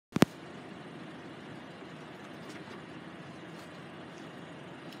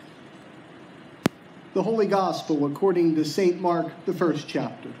The Holy Gospel according to St. Mark, the first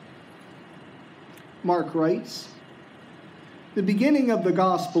chapter. Mark writes, "The beginning of the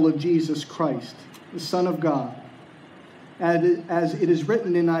gospel of Jesus Christ, the Son of God, as it is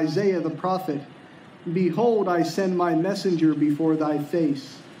written in Isaiah the prophet, Behold, I send my messenger before thy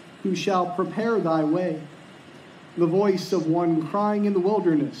face, who shall prepare thy way. The voice of one crying in the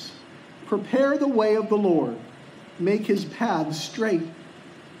wilderness, Prepare the way of the Lord, make his paths straight.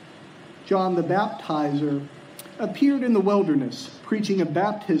 John the Baptizer appeared in the wilderness, preaching a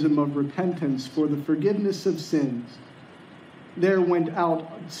baptism of repentance for the forgiveness of sins. There went out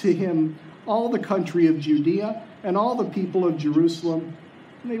to him all the country of Judea and all the people of Jerusalem.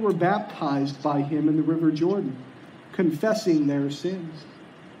 They were baptized by him in the river Jordan, confessing their sins.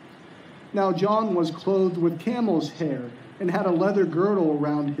 Now John was clothed with camel's hair and had a leather girdle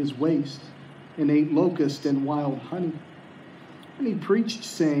around his waist, and ate locust and wild honey. And he preached,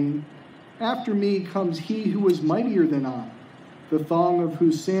 saying, After me comes he who is mightier than I, the thong of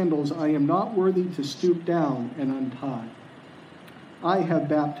whose sandals I am not worthy to stoop down and untie. I have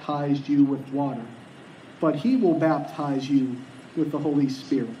baptized you with water, but he will baptize you with the Holy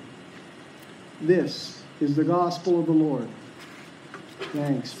Spirit." This is the gospel of the Lord.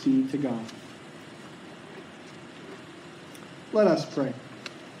 Thanks be to God. Let us pray.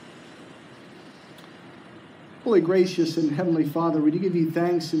 Holy, gracious, and heavenly Father, we do give you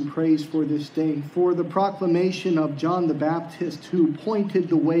thanks and praise for this day, for the proclamation of John the Baptist, who pointed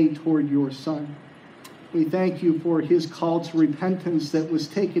the way toward your Son. We thank you for his call to repentance that was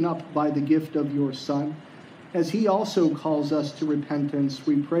taken up by the gift of your Son. As he also calls us to repentance,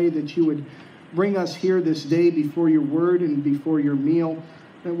 we pray that you would bring us here this day before your word and before your meal,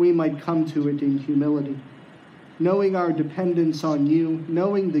 that we might come to it in humility. Knowing our dependence on you,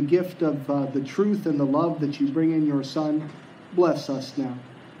 knowing the gift of the truth and the love that you bring in your Son, bless us now.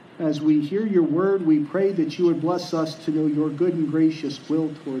 As we hear your word, we pray that you would bless us to know your good and gracious will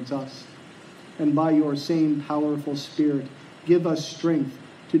towards us. And by your same powerful Spirit, give us strength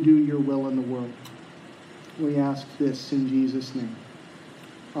to do your will in the world. We ask this in Jesus' name.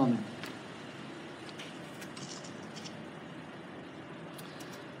 Amen.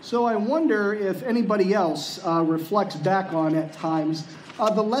 So I wonder if anybody else reflects back on, at times,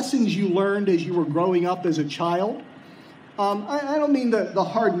 the lessons you learned as you were growing up as a child. I don't mean the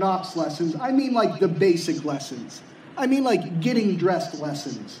hard knocks lessons. I mean like the basic lessons. I mean like getting dressed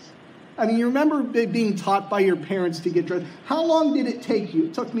lessons. I mean, you remember being taught by your parents to get dressed. How long did it take you?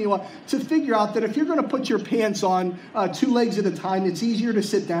 It took me a while to figure out that if you're going to put your pants on 2 legs at a time, it's easier to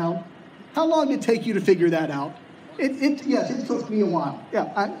sit down. How long did it take you to figure that out? Yes, it took me a while.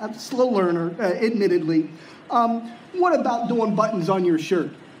 Yeah, I'm a slow learner, admittedly. What about doing buttons on your shirt?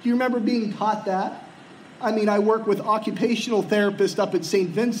 Do you remember being taught that? I mean, I work with occupational therapists up at St.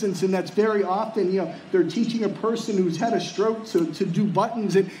 Vincent's, and that's very often, they're teaching a person who's had a stroke to do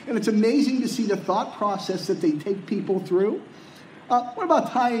buttons, and it's amazing to see the thought process that they take people through. What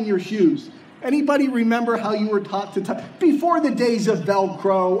about tying your shoes? Anybody remember how you were taught to tie? Before the days of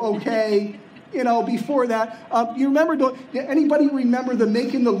Velcro, okay? Before that, you remember, anybody remember the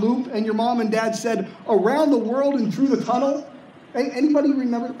making the loop and your mom and dad said, around the world and through the tunnel? Anybody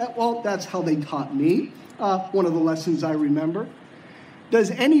remember that? Well, that's how they taught me. One of the lessons I remember.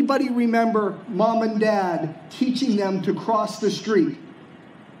 Does anybody remember mom and dad teaching them to cross the street?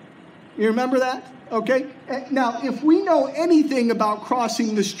 You remember that? Okay. Now, if we know anything about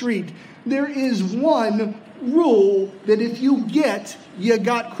crossing the street, there is one rule that if you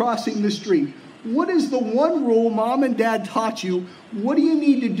got crossing the street. What is the one rule mom and dad taught you? What do you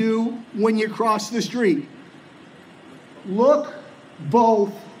need to do when you cross the street? Look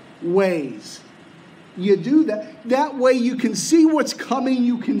both ways. You do that. That way you can see what's coming,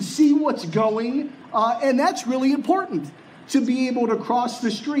 you can see what's going, and that's really important to be able to cross the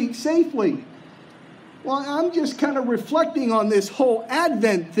street safely. Well, I'm just kind of reflecting on this whole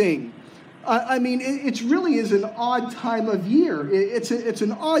Advent thing. I mean, it really is an odd time of year. It's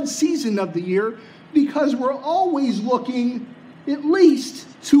an odd season of the year because we're always looking at least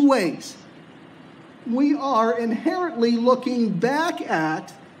 2 ways. We are inherently looking back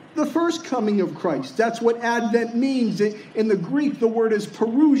at the first coming of Christ. That's what Advent means. In the Greek, the word is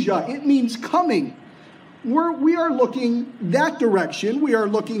parousia. It means coming. We are looking that direction. We are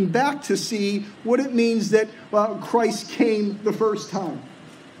looking back to see what it means that Christ came the first time.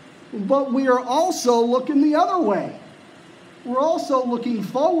 But we are also looking the other way. We're also looking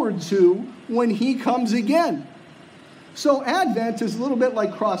forward to when he comes again. So Advent is a little bit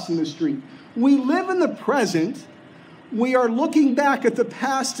like crossing the street. We live in the present. We are looking back at the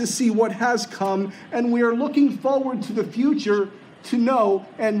past to see what has come, and we are looking forward to the future to know,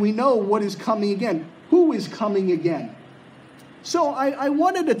 and we know what is coming again. who is coming again. So I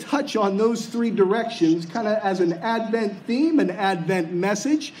wanted to touch on those three directions kind of as an Advent theme, an Advent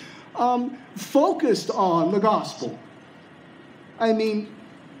message, focused on the gospel. I mean,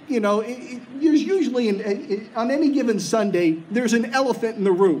 you know, there's usually, on any given Sunday, there's an elephant in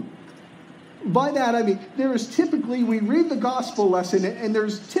the room. By that, I mean, there is typically, we read the gospel lesson, and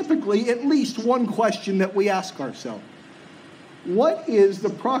there's typically at least one question that we ask ourselves. What is the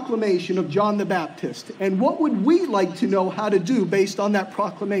proclamation of John the Baptist? And what would we like to know how to do based on that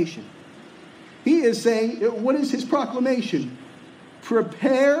proclamation? He is saying, what is his proclamation?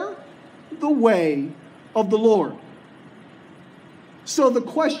 Prepare the way of the Lord. So the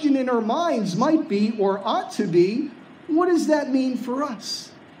question in our minds might be, or ought to be, what does that mean for us?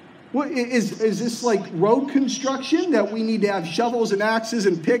 What, is this like road construction that we need to have shovels and axes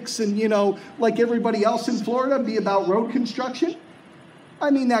and picks and, you know, like everybody else in Florida, be about road construction?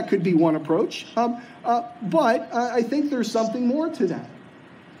 I mean, that could be one approach. But I think there's something more to that.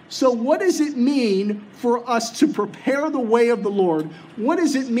 So what does it mean for us to prepare the way of the Lord? What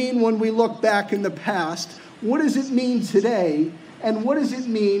does it mean when we look back in the past? What does it mean today? And what does it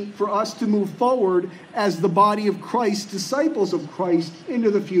mean for us to move forward as the body of Christ, disciples of Christ, into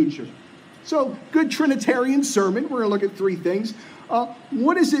the future? So, good Trinitarian sermon. We're going to look at three things.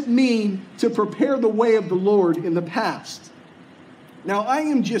 What does it mean to prepare the way of the Lord in the past? Now, I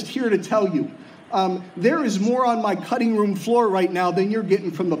am just here to tell you, there is more on my cutting room floor right now than you're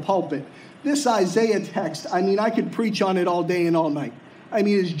getting from the pulpit. This Isaiah text, I mean, I could preach on it all day and all night. I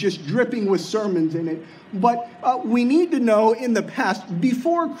mean, it's just dripping with sermons in it. But we need to know in the past,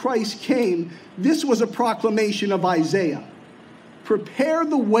 before Christ came, this was a proclamation of Isaiah. Prepare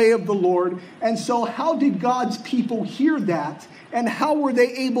the way of the Lord. And so how did God's people hear that? And how were they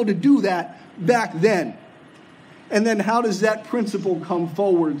able to do that back then? And then how does that principle come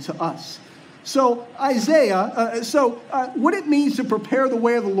forward to us? So Isaiah, what it means to prepare the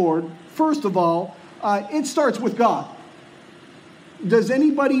way of the Lord, first of all, it starts with God. Does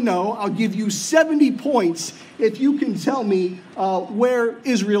anybody know? I'll give you 70 points if you can tell me where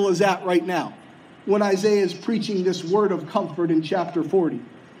Israel is at right now when Isaiah is preaching this word of comfort in chapter 40.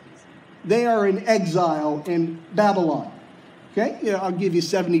 They are in exile in Babylon. Okay, yeah, I'll give you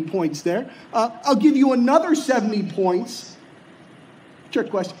 70 points there. I'll give you another 70 points. Trick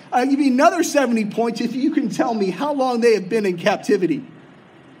question. I'll give you another 70 points if you can tell me how long they have been in captivity.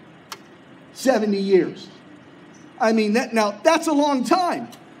 70 years. I mean, that's a long time.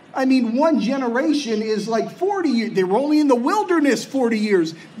 I mean, one generation is like 40 years. They were only in the wilderness 40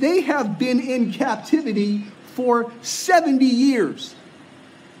 years. They have been in captivity for 70 years.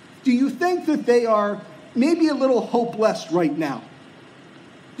 Do you think that they are maybe a little hopeless right now?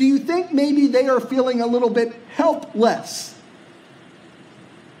 Do you think maybe they are feeling a little bit helpless?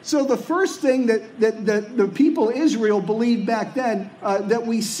 So the first thing that the people of Israel believed back then, that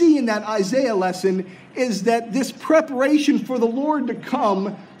we see in that Isaiah lesson, is that this preparation for the Lord to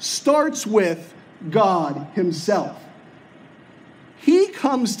come starts with God himself. He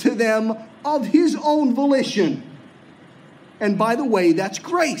comes to them of his own volition. And by the way, that's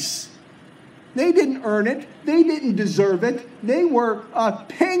grace. They didn't earn it. They didn't deserve it. They were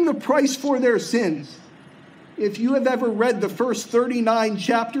paying the price for their sins. If you have ever read the first 39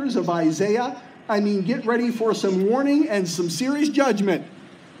 chapters of Isaiah, I mean, get ready for some warning and some serious judgment,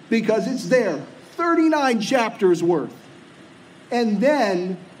 because it's there. 39 chapters worth. And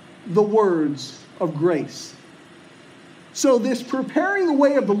then the words of grace. So this preparing the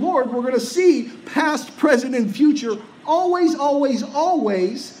way of the Lord, we're going to see past, present, and future, always, always,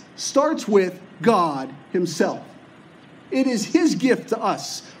 always starts with God himself. It is his gift to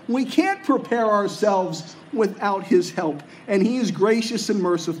us. We can't prepare ourselves without his help. And he is gracious and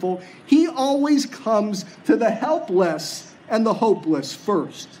merciful. He always comes to the helpless and the hopeless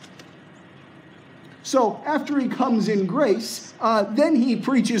first. So after he comes in grace, then he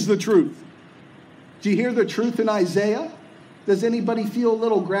preaches the truth. Do you hear the truth in Isaiah? Does anybody feel a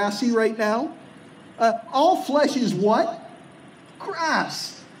little grassy right now? All flesh is what?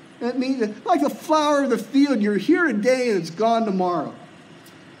 Grass. That means like the flower of the field. You're here today and it's gone tomorrow.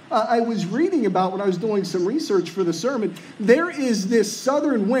 I was reading about when I was doing some research for the sermon, there is this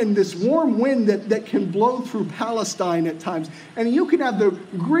southern wind, this warm wind that can blow through Palestine at times. And you can have the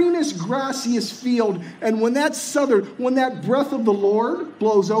greenest, grassiest field. And when that breath of the Lord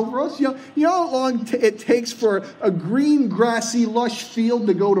blows over us, you know how long it takes for a green, grassy, lush field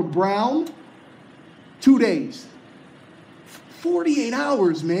to go to brown? 2 days. 48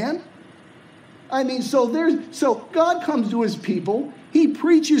 hours, man. I mean, so God comes to his people. He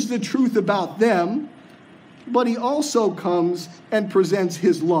preaches the truth about them, but he also comes and presents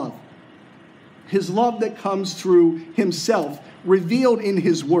his love. His love that comes through himself, revealed in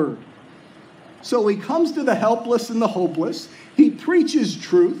his word. So he comes to the helpless and the hopeless. He preaches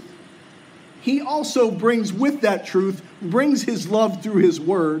truth. He also brings with that truth, brings his love through his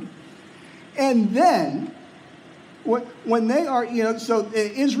word. And then, when they are, so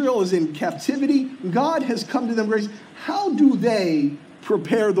Israel is in captivity. God has come to them grace. How do they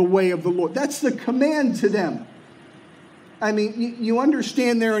prepare the way of the Lord? That's the command to them. I mean, you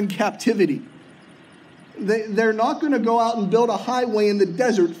understand they're in captivity. They're not going to go out and build a highway in the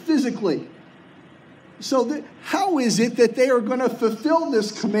desert physically. So how is it that they are going to fulfill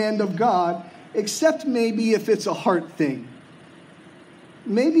this command of God, except maybe if it's a heart thing?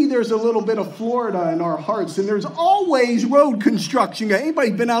 Maybe there's a little bit of Florida in our hearts, and there's always road construction. Anybody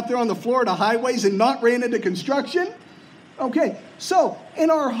been out there on the Florida highways and not ran into construction? Okay, so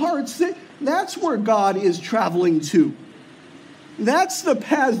in our hearts, that's where God is traveling to. That's the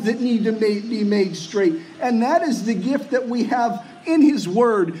paths that need to be made straight. And that is the gift that we have in his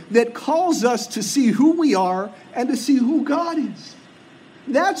word that calls us to see who we are and to see who God is.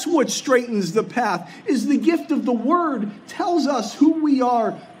 That's what straightens the path, is the gift of the word tells us who we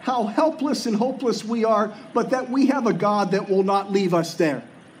are, how helpless and hopeless we are, but that we have a God that will not leave us there.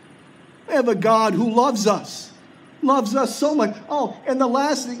 We have a God who loves us so much. Oh, and the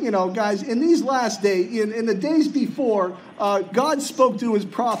last, guys, in these last days, in the days before, God spoke to his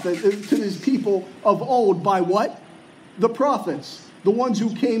prophet, to his people of old by what? The prophets, the ones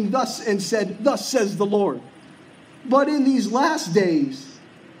who came thus and said, "Thus says the Lord." But in these last days,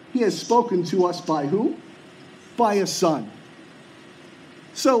 he has spoken to us by who? By a son.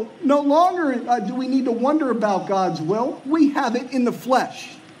 So no longer do we need to wonder about God's will. We have it in the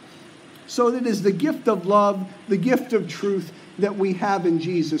flesh. So it is the gift of love, the gift of truth that we have in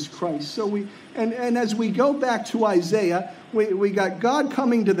Jesus Christ. So and as we go back to Isaiah, we got God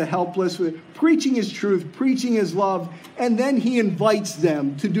coming to the helpless, preaching his truth, preaching his love, and then he invites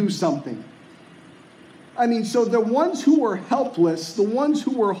them to do something. I mean, so the ones who were helpless, the ones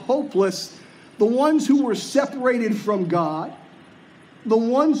who were hopeless, the ones who were separated from God, the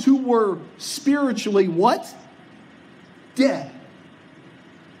ones who were spiritually what? Dead.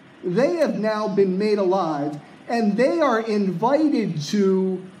 They have now been made alive, and they are invited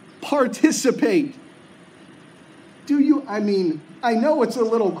to participate. I know it's a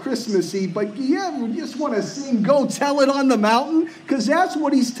little Christmassy, but do you ever just want to sing "Go Tell It on the Mountain"? Because that's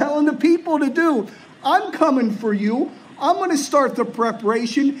what he's telling the people to do. I'm coming for you. I'm going to start the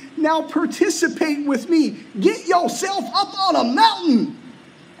preparation. Now participate with me. Get yourself up on a mountain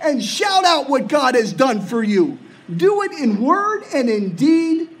and shout out what God has done for you. Do it in word and in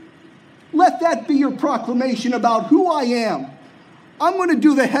deed. Let that be your proclamation about who I am. I'm going to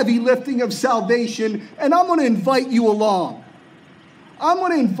do the heavy lifting of salvation, and I'm going to invite you along. I'm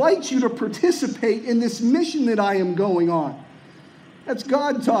going to invite you to participate in this mission that I am going on. That's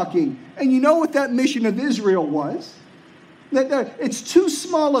God talking. And you know what that mission of Israel was? That it's too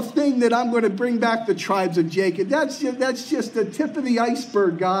small a thing that I'm going to bring back the tribes of Jacob. That's just the tip of the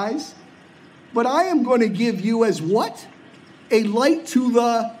iceberg, guys. But I am going to give you as what? A light to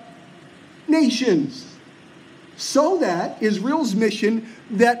the nations. So that Israel's mission,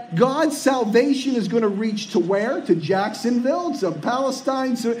 that God's salvation is going to reach to where? To Jacksonville, to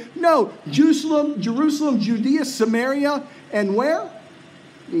Palestine, no, Jerusalem, Judea, Samaria, and where?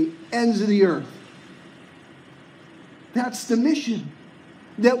 The ends of the earth. That's the mission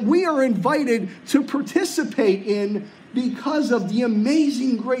that we are invited to participate in because of the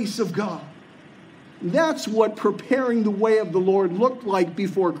amazing grace of God. That's what preparing the way of the Lord looked like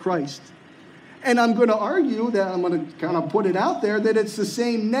before Christ. And I'm going to argue that I'm going to kind of put it out there that it's the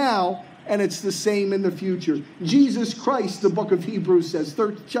same now and it's the same in the future. Jesus Christ, the book of Hebrews says,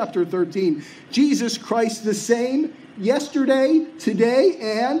 chapter 13, Jesus Christ the same yesterday, today,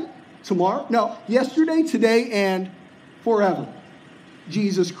 and tomorrow. No, yesterday, today, and forever.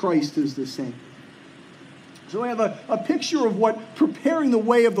 Jesus Christ is the same. So we have a picture of what preparing the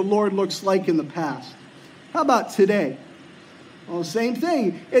way of the Lord looks like in the past. How about today? Well, same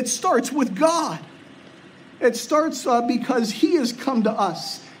thing. It starts with God. It starts because he has come to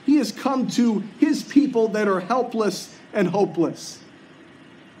us. He has come to his people that are helpless and hopeless.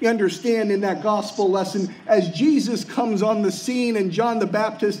 You understand in that gospel lesson, as Jesus comes on the scene and John the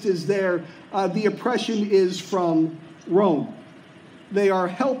Baptist is there, the oppression is from Rome. They are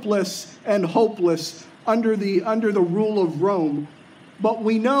helpless and hopeless under the rule of Rome. But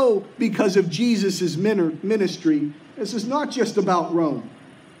we know because of Jesus' ministry, this is not just about Rome.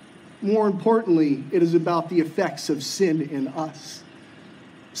 More importantly, it is about the effects of sin in us.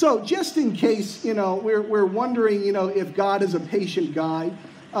 So just in case, we're wondering, if God is a patient God,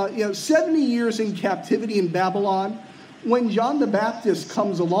 70 years in captivity in Babylon, when John the Baptist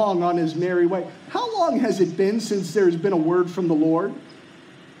comes along on his merry way, how long has it been since there's been a word from the Lord?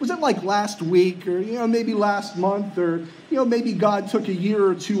 Was it like last week, or maybe last month, or maybe God took a year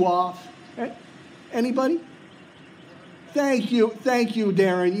or two off? Anybody? Thank you,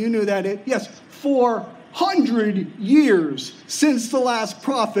 Darren. You knew that. Yes, 400 years since the last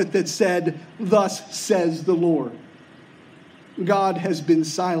prophet that said, "Thus says the Lord." God has been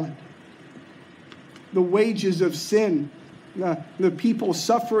silent. The wages of sin, the people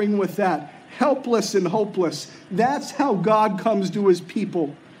suffering with that, helpless and hopeless. That's how God comes to his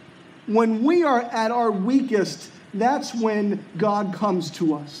people. When we are at our weakest, that's when God comes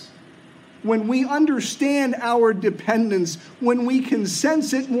to us. When we understand our dependence, when we can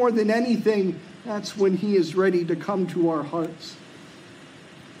sense it more than anything, that's when he is ready to come to our hearts.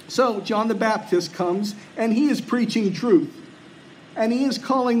 So John the Baptist comes, and he is preaching truth. And he is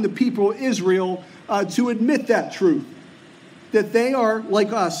calling the people of Israel to admit that truth, that they are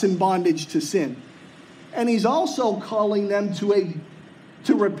like us in bondage to sin. And he's also calling them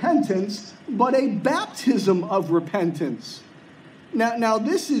to repentance, but a baptism of repentance. Now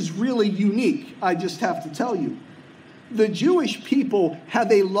this is really unique, I just have to tell you. The Jewish people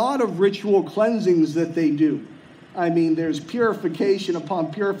have a lot of ritual cleansings that they do. I mean, there's purification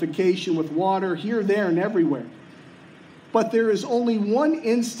upon purification with water here, there, and everywhere. But there is only one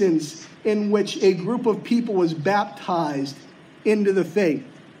instance in which a group of people was baptized into the faith.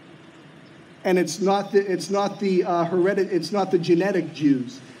 And it's not the genetic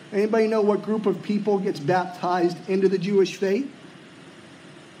Jews. Anybody know what group of people gets baptized into the Jewish faith?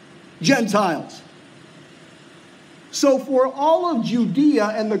 Gentiles. So for all of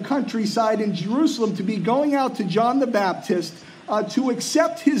Judea and the countryside in Jerusalem to be going out to John the Baptist to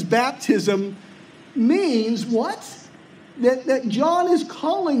accept his baptism means what? That John is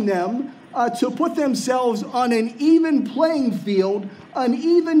calling them to put themselves on an even playing field, an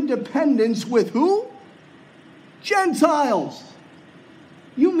even dependence with who? Gentiles.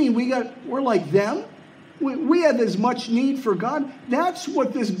 You mean we're like them? We have as much need for God? That's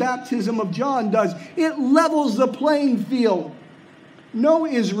what this baptism of John does. It levels the playing field. No,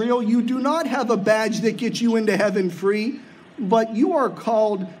 Israel, you do not have a badge that gets you into heaven free, but you are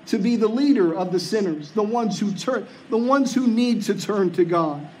called to be the leader of the sinners, the ones who need to turn to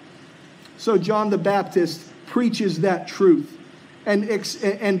God. So John the Baptist preaches that truth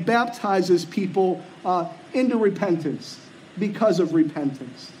and baptizes people into repentance because of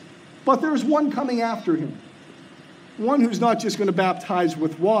repentance. But there's one coming after him. One who's not just going to baptize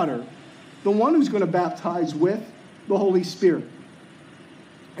with water, the one who's going to baptize with the Holy Spirit.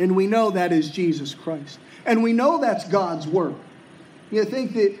 And we know that is Jesus Christ. And we know that's God's work. You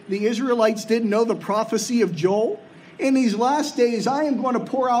think that the Israelites didn't know the prophecy of Joel? In these last days, I am going to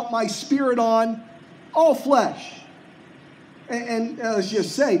pour out my Spirit on all flesh. And let's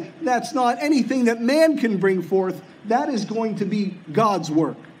just say, that's not anything that man can bring forth. That is going to be God's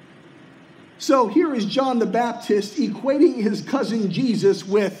work. So here is John the Baptist equating his cousin Jesus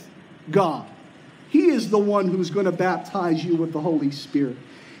with God. He is the one who's going to baptize you with the Holy Spirit.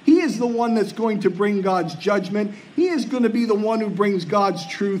 He is the one that's going to bring God's judgment. He is going to be the one who brings God's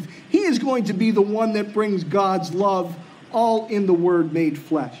truth. He is going to be the one that brings God's love, all in the Word made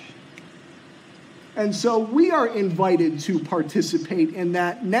flesh. And so we are invited to participate in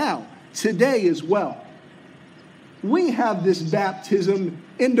that now, today as well. We have this baptism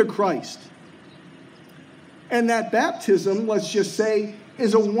into Christ. And that baptism, let's just say,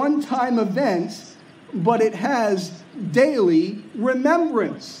 is a one-time event, but it has daily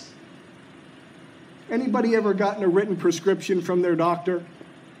remembrance. Anybody ever gotten a written prescription from their doctor?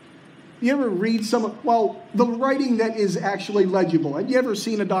 You ever read the writing that is actually legible? Have you ever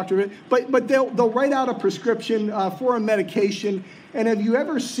seen a doctor? But they'll write out a prescription for a medication. And have you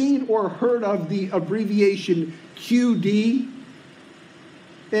ever seen or heard of the abbreviation QD?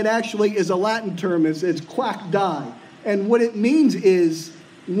 It actually is a Latin term. It's quack die. And what it means is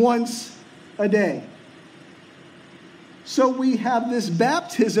once a day. So we have this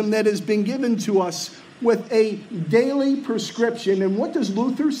baptism that has been given to us with a daily prescription. And what does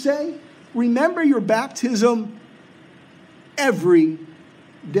Luther say? Remember your baptism every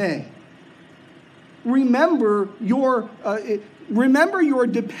day. Remember your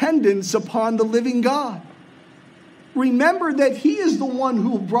dependence upon the living God. Remember that he is the one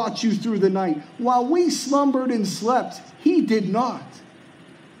who brought you through the night. While we slumbered and slept, he did not.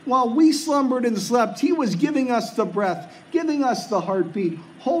 While we slumbered and slept, he was giving us the breath, giving us the heartbeat,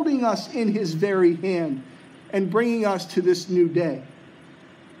 holding us in his very hand, and bringing us to this new day.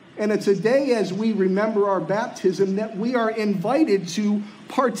 And it's a day as we remember our baptism that we are invited to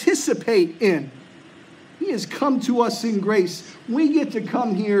participate in. He has come to us in grace. We get to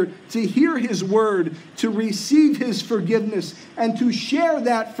come here to hear his word, to receive his forgiveness, and to share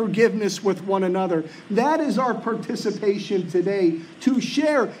that forgiveness with one another. That is our participation today, to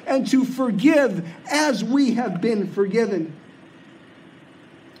share and to forgive as we have been forgiven.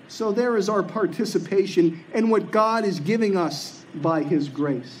 So there is our participation in what God is giving us by his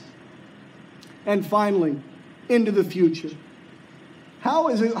grace. And finally, into the future. How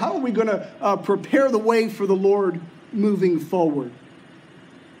are we going to prepare the way for the Lord moving forward?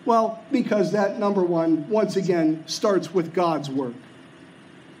 Well, because that, number one, once again, starts with God's work.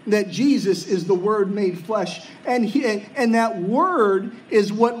 That Jesus is the Word made flesh, and that Word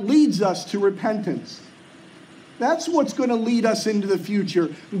is what leads us to repentance. That's what's going to lead us into the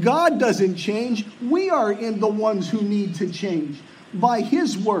future. God doesn't change. We are in the ones who need to change by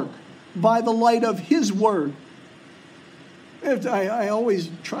his work, by the light of his Word. I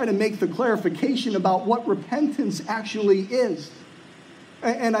always try to make the clarification about what repentance actually is.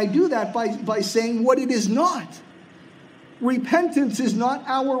 And I do that by saying what it is not. Repentance is not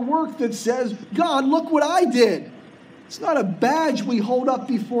our work that says, God, look what I did. It's not a badge we hold up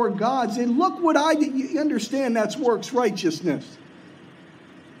before God saying, look what I did. You understand that's works righteousness.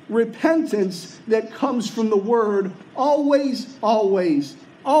 Repentance that comes from the Word always, always,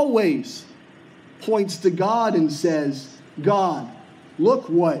 always points to God and says, God, look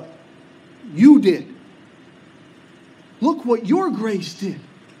what you did. Look what your grace did.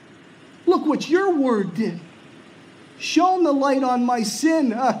 Look what your word did. Shone the light on my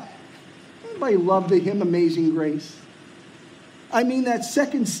sin. Anybody love the hymn Amazing Grace? I mean, that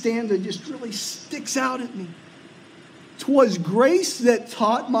second stanza just really sticks out at me. 'Twas grace that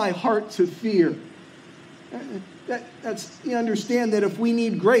taught my heart to fear. You understand that if we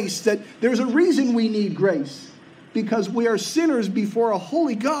need grace, that there's a reason we need grace. Because we are sinners before a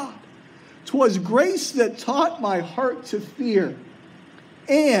holy God. 'Twas grace that taught my heart to fear.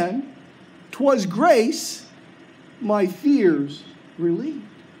 And 'twas grace my fears relieved.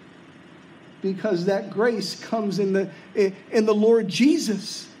 Because that grace comes in the Lord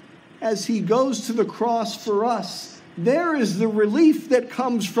Jesus. As he goes to the cross for us, there is the relief that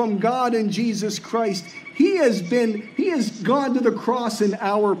comes from God in Jesus Christ. He has gone to the cross in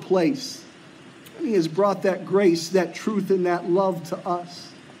our place. He has brought that grace, that truth, and that love to us.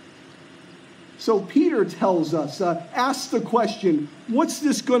 So Peter tells us, ask the question, what's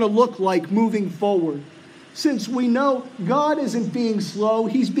this going to look like moving forward? Since we know God isn't being slow,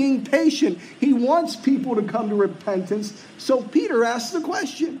 he's being patient. He wants people to come to repentance. So Peter asks the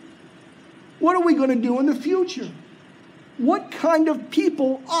question, what are we going to do in the future? What kind of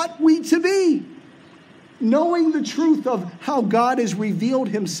people ought we to be? Knowing the truth of how God has revealed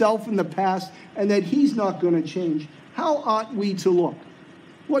himself in the past and that he's not going to change, how ought we to look?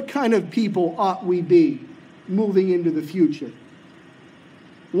 What kind of people ought we be moving into the future?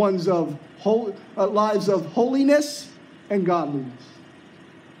 Lives of holiness and godliness.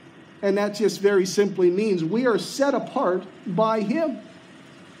 And that just very simply means we are set apart by him.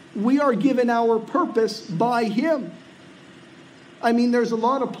 We are given our purpose by him. I mean, there's a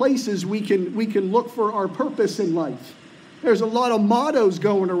lot of places we can look for our purpose in life. There's a lot of mottos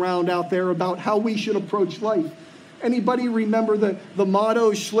going around out there about how we should approach life. Anybody remember the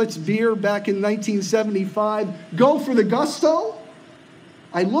motto Schlitz beer back in 1975? Go for the gusto?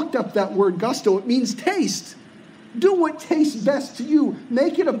 I looked up that word gusto. It means taste. Do what tastes best to you.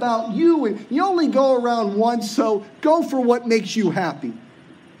 Make it about you. And you only go around once, so go for what makes you happy.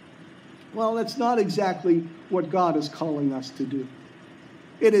 Well, that's not exactly what God is calling us to do.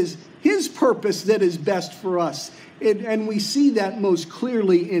 It is his purpose that is best for us. And we see that most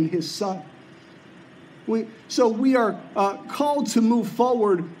clearly in his Son. So we are called to move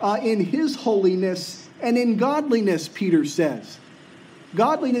forward in his holiness and in godliness, Peter says.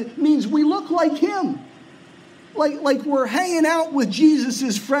 Godliness means we look like him. Like we're hanging out with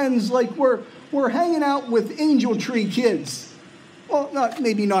Jesus' friends, like we're hanging out with Angel Tree kids. Well,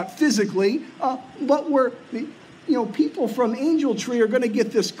 maybe not physically, but people from Angel Tree are going to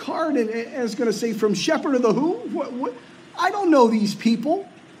get this card and it's going to say, from Shepherd of the who? What? I don't know these people.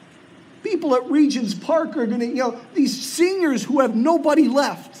 People at Regents Park are going to, these seniors who have nobody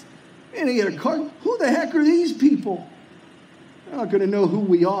left. And they get a card. Who the heck are these people? They're not going to know who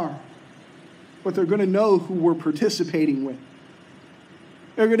we are, but they're going to know who we're participating with.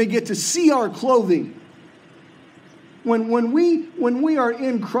 They're going to get to see our clothing. When we are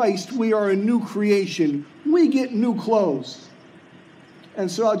in Christ, we are a new creation. We get new clothes. And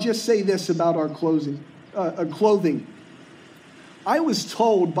so I'll just say this about our clothing. I was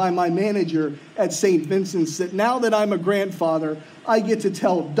told by my manager at St. Vincent's that now that I'm a grandfather, I get to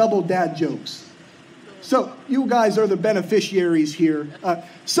tell double dad jokes. So you guys are the beneficiaries here.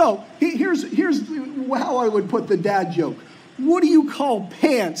 So here's how I would put the dad joke. What do you call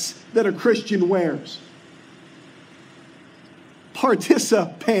pants that a Christian wears?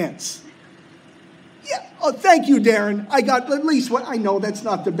 Participants. Yeah. Oh, thank you, Darren. I got at least what I know. That's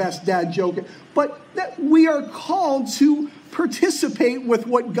not the best dad joke, but that we are called to participate with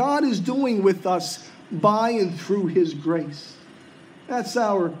what God is doing with us by and through his grace. That's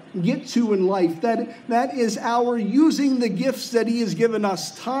our get to in life. That is our using the gifts that he has given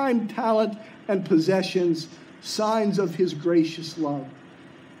us, time, talent, and possessions, signs of his gracious love.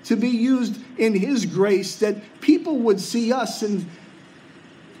 To be used in his grace, that people would see us and,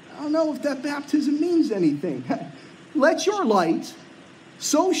 I don't know if that baptism means anything. Let your light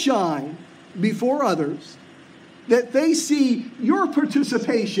so shine before others that they see your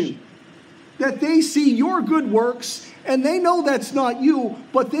participation, that they see your good works, and they know that's not you,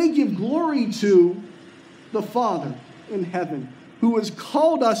 but they give glory to the Father in heaven, who has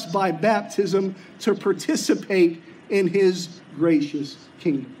called us by baptism to participate in his gracious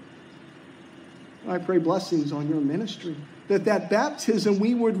kingdom. I pray blessings on your ministry, that baptism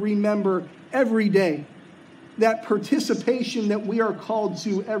we would remember every day. That participation that we are called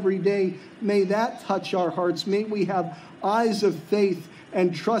to every day, may that touch our hearts. May we have eyes of faith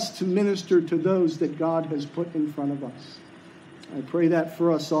and trust to minister to those that God has put in front of us. I pray that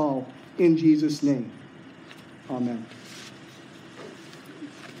for us all in Jesus' name. Amen.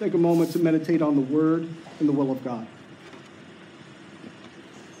 Take a moment to meditate on the word and the will of God.